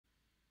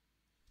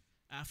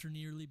After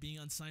nearly being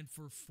unsigned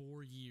for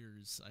 4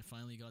 years, I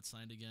finally got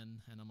signed again,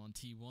 and I'm on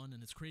T1.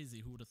 And it's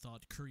crazy. Who would have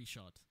thought Curry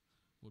Shot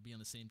would be on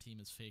the same team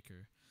as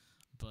Faker?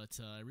 But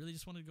I really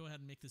just wanted to go ahead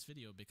and make this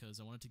video because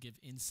I wanted to give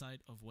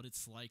insight of what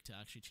it's like to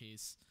actually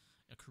chase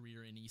a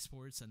career in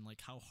esports and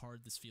like how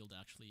hard this field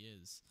actually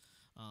is.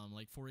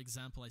 Like for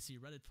example, I see a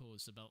Reddit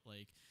post about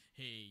like,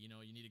 hey, you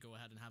know, you need to go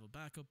ahead and have a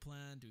backup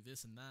plan, do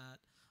this and that,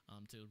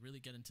 to really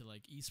get into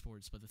like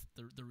esports. But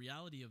the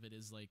reality of it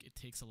is like it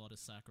takes a lot of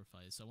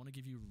sacrifice. So I want to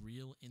give you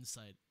real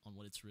insight on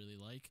what it's really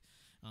like,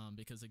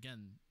 because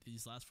again,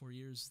 these last 4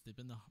 years they've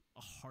been the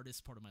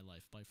hardest part of my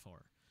life by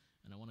far.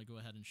 And I want to go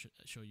ahead and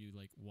show you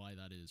like why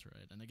that is,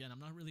 right? And again, I'm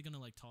not really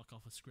gonna like talk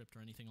off a script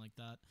or anything like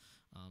that.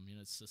 You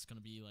know, it's just gonna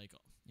be like,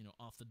 you know,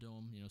 off the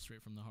dome, you know,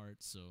 straight from the heart.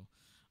 So,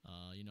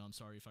 you know, I'm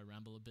sorry if I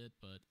ramble a bit,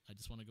 but I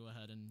just want to go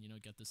ahead and, you know,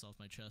 get this off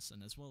my chest,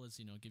 and as well as,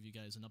 you know, give you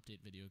guys an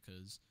update video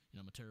because, you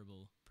know, I'm a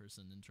terrible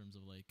person in terms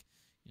of like,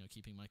 you know,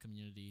 keeping my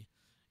community,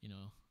 you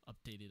know,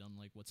 updated on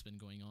like what's been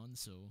going on.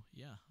 So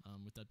yeah,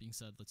 with that being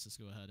said, let's just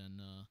go ahead and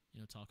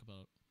you know, talk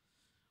about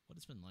what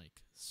it's been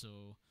like.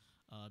 So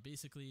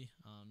basically,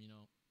 you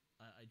know,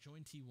 I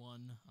joined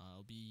T1.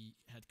 I'll be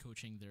head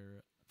coaching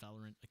their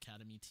Valorant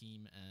Academy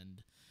team,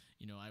 and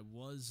you know, I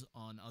was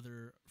on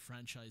other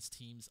franchise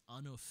teams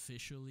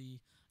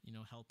unofficially, you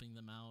know, helping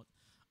them out.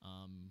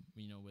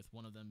 You know, with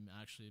one of them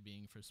actually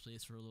being first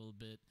place for a little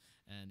bit,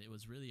 and it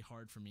was really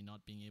hard for me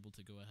not being able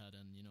to go ahead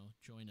and, you know,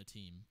 join a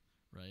team,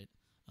 right?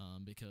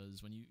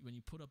 Because when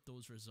you put up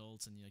those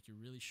results and like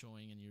you're really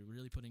showing and you're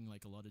really putting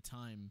like a lot of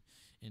time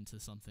into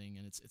something,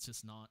 and it's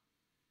just not,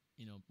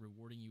 you know,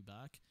 rewarding you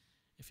back,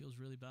 it feels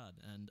really bad.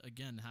 And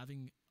again,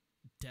 having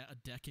a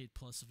decade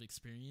plus of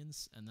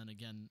experience, and then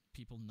again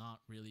people not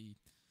really,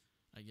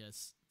 I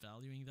guess,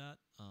 valuing that,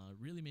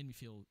 really made me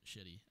feel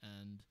shitty.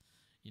 And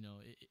you know,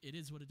 it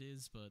is what it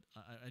is, but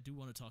I do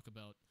want to talk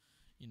about,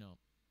 you know,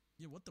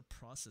 yeah, what the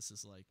process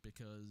is like,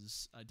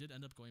 because I did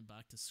end up going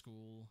back to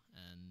school,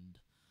 and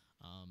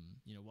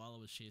you know, while I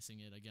was chasing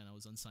it, again, I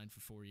was unsigned for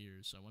 4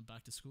 years. So I went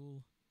back to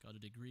school, got a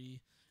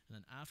degree, and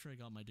then after I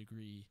got my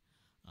degree,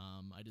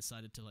 I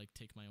decided to like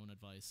take my own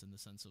advice in the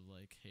sense of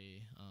like,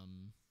 hey,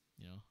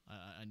 you know,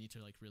 I need to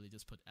like really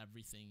just put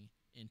everything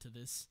into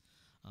this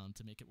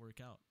to make it work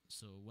out.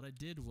 So what I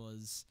did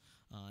was,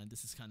 and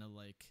this is kind of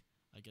like,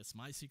 I guess,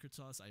 my secret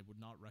sauce. I would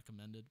not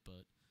recommend it,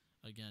 but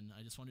again,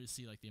 I just wanted to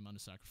see like the amount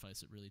of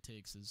sacrifice it really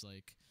takes. Is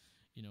like,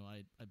 you know,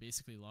 I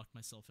basically locked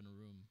myself in a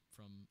room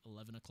from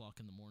 11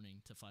 o'clock in the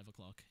morning to 5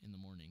 o'clock in the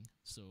morning.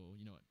 So,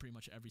 you know, pretty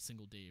much every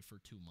single day for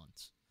 2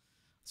 months.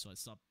 So I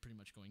stopped pretty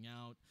much going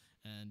out,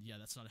 and yeah,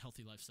 that's not a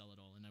healthy lifestyle at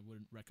all, and I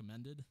wouldn't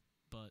recommend it.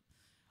 But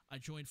I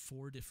joined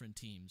 4 different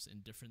teams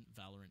in different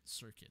Valorant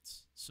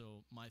circuits.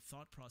 So my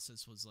thought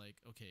process was like,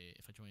 okay,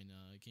 if I join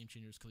Game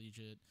Changers,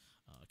 Collegiate,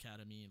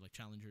 Academy, like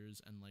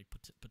Challengers, and like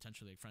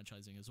potentially like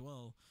franchising as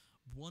well,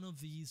 one of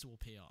these will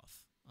pay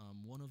off.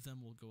 One of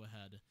them will go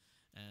ahead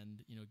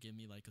and, you know, give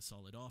me like a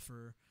solid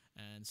offer.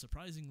 And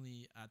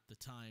surprisingly, at the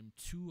time,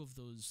 2 of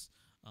those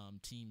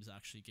teams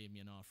actually gave me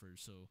an offer.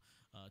 So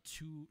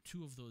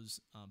two of those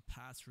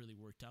paths really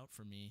worked out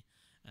for me,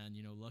 and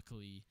you know,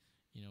 luckily,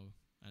 you know,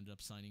 ended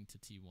up signing to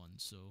T1.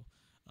 So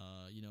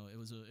you know, it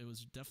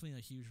was definitely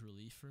a huge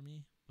relief for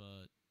me.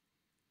 But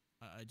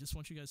I just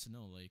want you guys to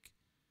know, like,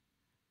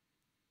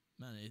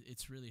 man,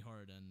 it's really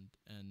hard,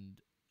 and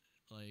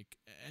like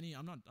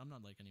I'm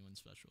not like anyone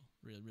special.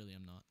 Really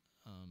I'm not.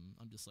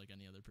 I'm just like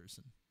any other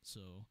person.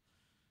 So,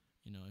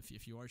 you know,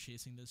 if you are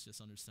chasing this,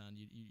 just understand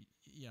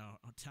yeah,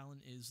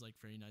 talent is like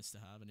very nice to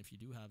have, and if you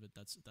do have it,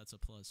 that's a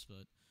plus.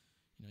 But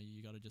you know,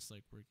 you got to just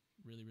like work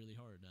really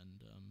hard.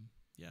 And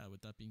yeah,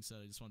 with that being said,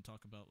 I just want to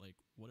talk about like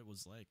what it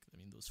was like. I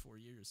mean, those 4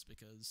 years,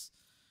 because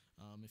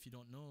if you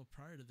don't know,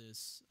 prior to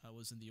this, I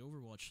was in the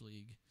Overwatch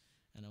League,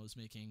 and I was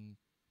making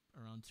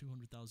around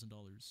 $200,000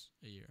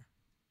 a year.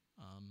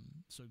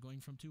 So going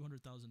from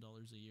 $200,000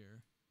 a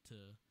year to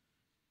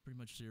pretty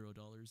much $0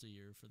 a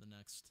year for the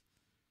next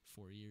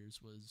 4 years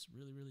was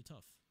really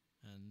tough.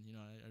 And you know,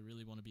 I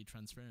really want to be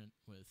transparent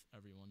with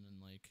everyone and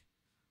like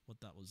what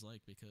that was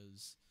like,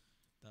 because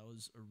that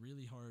was a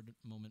really hard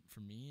moment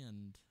for me,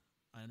 and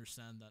I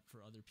understand that for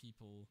other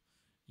people,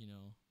 you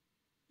know,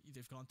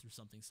 they've gone through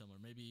something similar,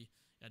 maybe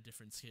at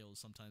different scales,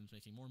 sometimes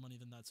making more money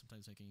than that,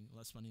 sometimes making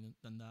less money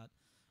than that.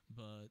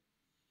 But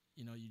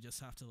you know, you just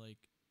have to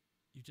like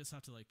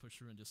push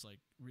through and just like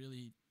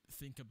really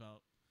think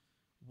about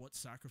what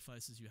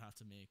sacrifices you have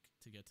to make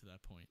to get to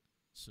that point.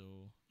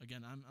 So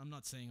again, I'm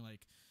not saying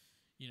like,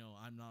 you know,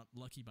 I'm not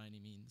lucky by any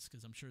means,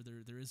 because I'm sure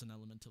there is an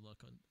element to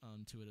luck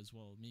to it as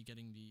well. Me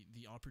getting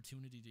the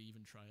opportunity to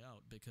even try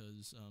out,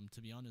 because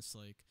to be honest,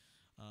 like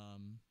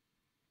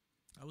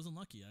I wasn't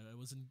lucky. I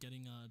wasn't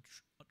getting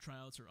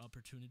tryouts or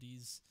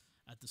opportunities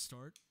at the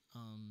start.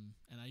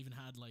 And I even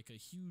had like a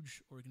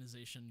huge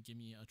organization give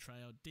me a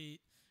tryout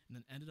date, and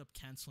then ended up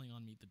canceling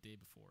on me the day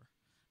before.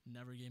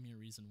 Never gave me a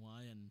reason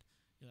why, and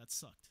yeah, that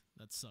sucked.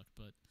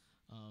 But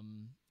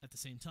at the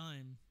same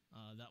time,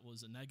 that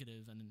was a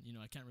negative, and you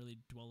know, I can't really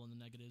dwell on the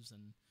negatives.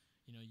 And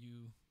you know,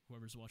 you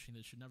whoever's watching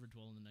this should never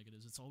dwell on the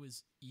negatives. It's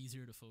always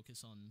easier to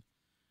focus on,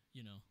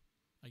 you know,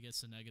 I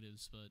guess the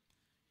negatives, but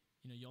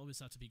you always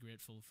have to be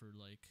grateful for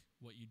like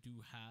what you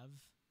do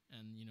have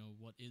and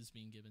what is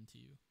being given to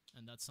you,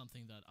 and that's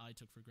something that I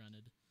took for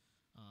granted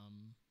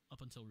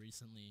up until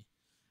recently.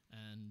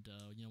 And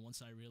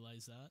once I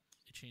realized that,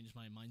 it changed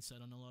my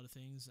mindset on a lot of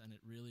things, and it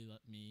really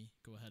let me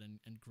go ahead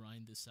and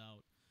grind this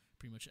out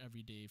pretty much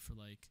every day for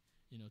like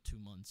 2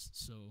 months.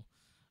 So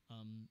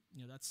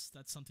that's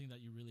something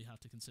that you really have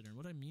to consider. And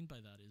what I mean by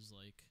that is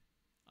like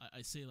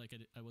I say like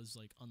I was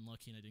like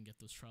unlucky and I didn't get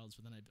those trials,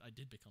 but then I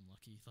did become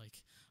lucky.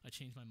 Like I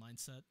changed my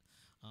mindset,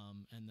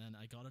 and then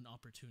I got an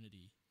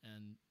opportunity,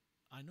 and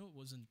I know it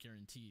wasn't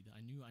guaranteed.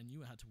 I knew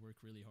I had to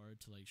work really hard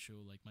to like show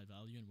like my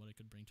value and what I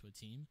could bring to a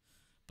team,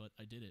 but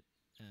I did it,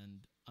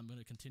 and I'm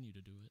gonna continue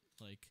to do it.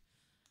 Like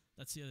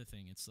that's the other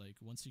thing. It's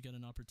like once you get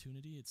an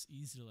opportunity, it's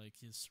easy to like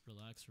just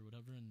relax or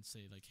whatever and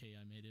say like, hey,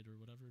 I made it or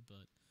whatever.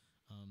 But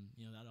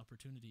that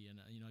opportunity, and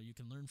you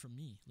can learn from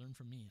me.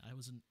 I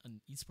was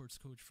an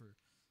esports coach for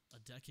a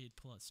decade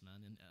plus,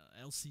 man, in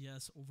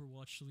LCS,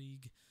 Overwatch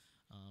League,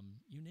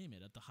 you name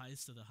it, at the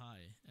highest of the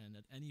high, and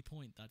at any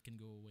point that can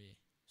go away.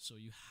 So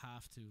you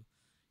have to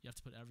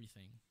put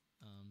everything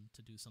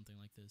to do something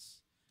like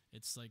this.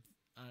 It's like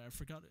I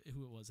forgot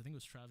who it was. I think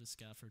it was Travis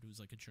Gafford, who's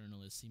like a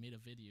journalist. He made a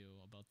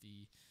video about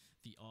the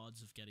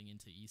odds of getting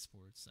into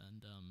esports,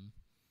 and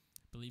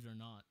believe it or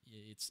not,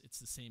 it's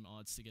the same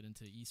odds to get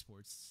into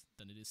esports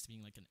than it is to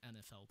being like an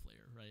NFL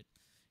player, right?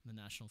 In the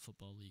National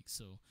Football League.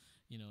 So,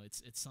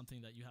 it's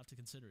something that you have to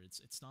consider.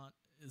 It's not.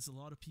 There's a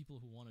lot of people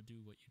who want to do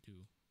what you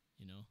do,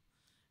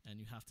 and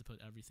you have to put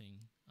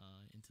everything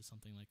into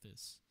something like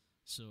this.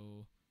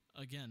 So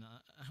again,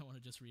 I want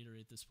to just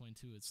reiterate this point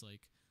too. It's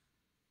like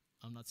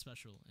I'm not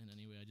special in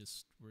any way. I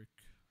just work.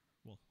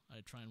 Well,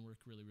 I try and work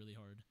really, really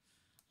hard,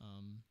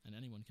 and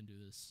anyone can do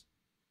this.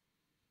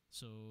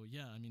 So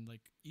yeah, I mean,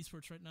 like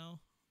esports right now,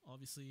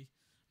 obviously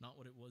not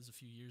what it was a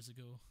few years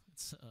ago.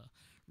 It's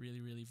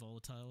really, really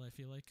volatile, I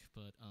feel like.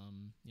 But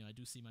I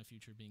do see my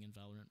future being in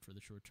Valorant for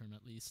the short term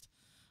at least,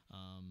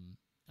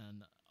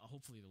 and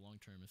hopefully the long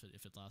term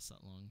if it lasts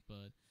that long.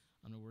 But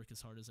I'm gonna work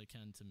as hard as I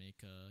can to make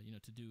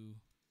to do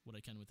what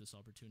I can with this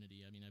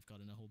opportunity. I mean, I've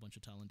gotten a whole bunch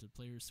of talented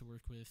players to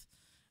work with,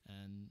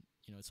 and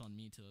it's on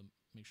me to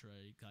make sure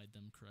I guide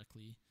them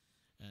correctly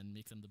and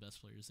make them the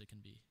best players they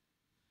can be.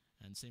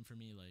 And same for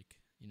me, like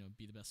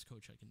be the best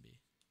coach I can be.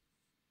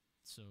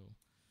 So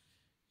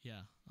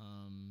yeah,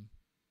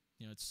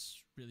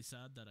 it's really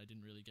sad that I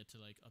didn't really get to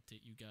like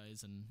update you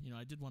guys, and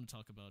I did want to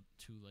talk about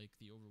too like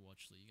the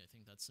Overwatch League. I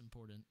think that's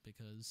important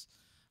because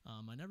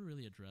I never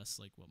really addressed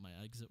like what my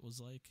exit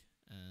was like,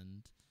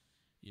 and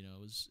it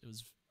was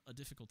a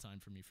difficult time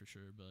for me for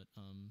sure. But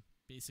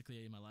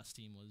basically my last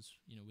team was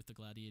with the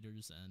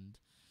Gladiators, and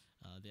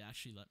they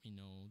actually let me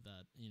know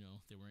that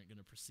they weren't going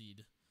to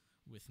proceed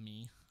with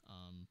me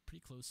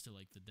pretty close to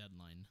like the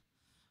deadline.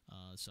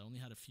 So I only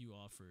had a few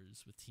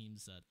offers with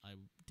teams that I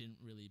didn't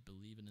really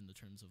believe in the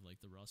terms of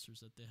like the rosters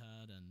that they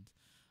had, and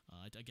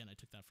I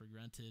took that for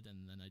granted,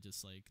 and then I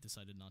just like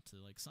decided not to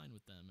like sign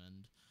with them.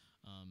 And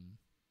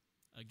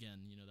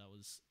again, that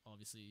was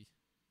obviously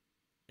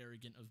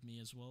arrogant of me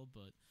as well,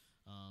 but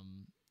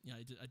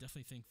I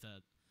definitely think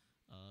that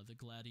the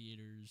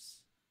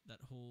Gladiators, the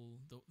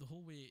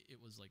whole way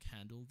it was like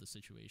handled, the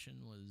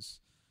situation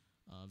was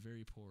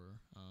very poor.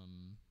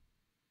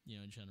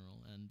 In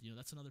general, and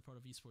that's another part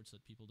of esports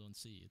that people don't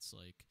see. It's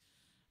like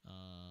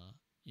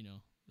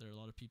there are a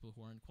lot of people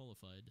who aren't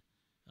qualified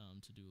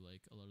to do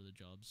like a lot of the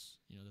jobs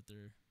that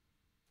they're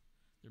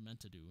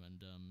meant to do.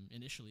 And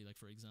initially, like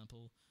for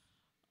example,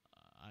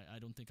 I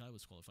don't think I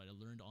was qualified. I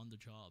learned on the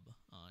job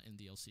in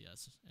the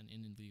LCS and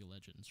in League of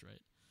Legends,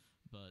 right?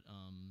 But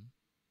I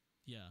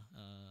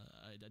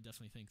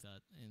definitely think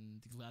that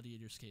in the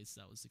Gladiators case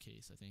that was the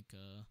case. I think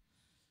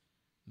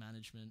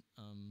management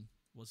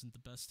wasn't the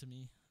best to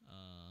me.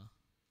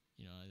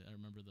 I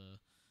remember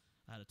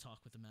I had a talk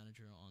with the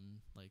manager on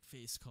like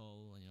face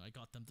call. I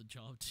got them the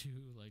job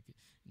too, like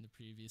in the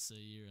previous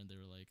year, and they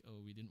were like,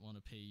 "Oh, we didn't want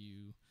to pay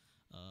you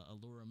a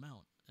lower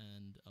amount,"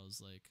 and I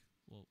was like,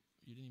 "Well,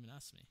 you didn't even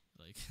ask me.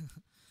 Like,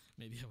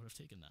 maybe I would have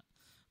taken that."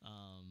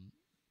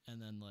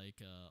 And then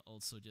like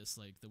also just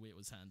like the way it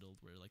was handled,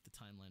 where like the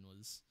timeline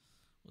was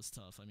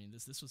tough. I mean,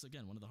 this was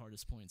again one of the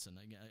hardest points, and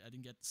I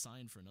didn't get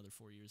signed for another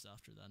 4 years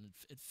after that. And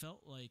it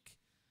felt like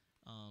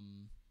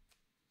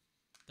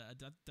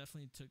that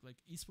definitely took like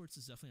esports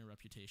is definitely a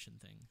reputation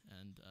thing,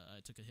 and I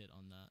took a hit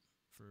on that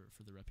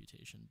for the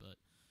reputation. But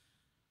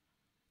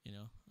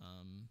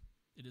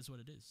it is what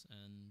it is,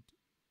 and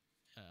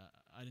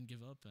I didn't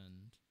give up,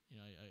 and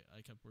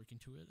I kept working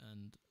to it,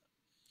 and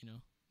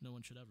no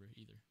one should ever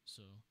either.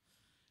 So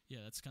yeah,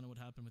 that's kind of what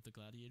happened with the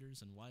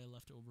Gladiators and why I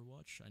left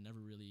Overwatch. I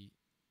never really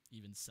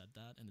even said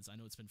that, and I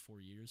know it's been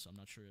 4 years, so I'm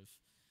not sure if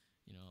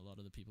a lot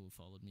of the people who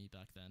followed me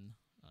back then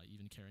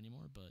even care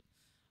anymore. But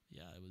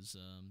yeah, it was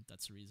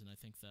that's the reason. I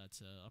think that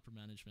upper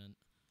management,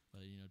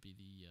 be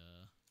the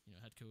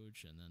head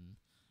coach and then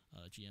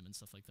GM and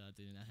stuff like that,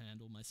 they didn't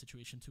handle my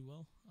situation too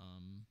well.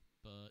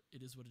 But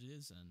it is what it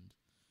is, and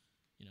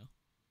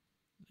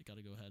they got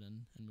to go ahead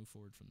and move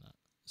forward from that.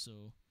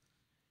 So,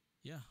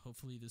 yeah,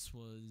 hopefully this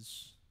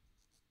was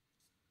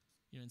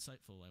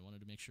insightful. I wanted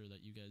to make sure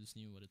that you guys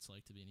knew what it's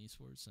like to be in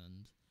esports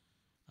and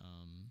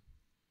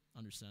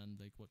understand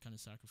like what kind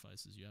of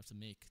sacrifices you have to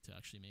make to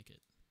actually make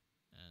it.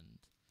 And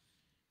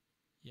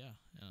yeah,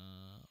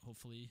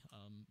 hopefully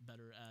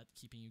better at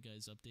keeping you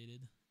guys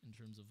updated in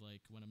terms of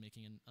like when I'm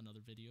making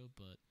another video.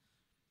 But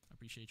I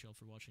appreciate y'all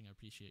for watching. I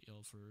appreciate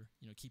y'all for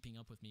keeping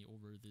up with me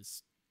over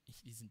these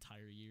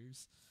entire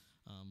years.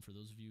 For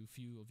those of you,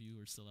 few of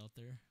you are still out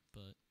there,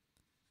 but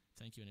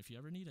thank you. And if you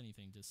ever need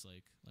anything, just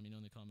like let me know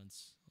in the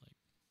comments. Like,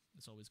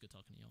 it's always good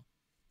talking to y'all.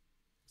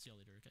 See y'all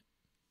later, okay?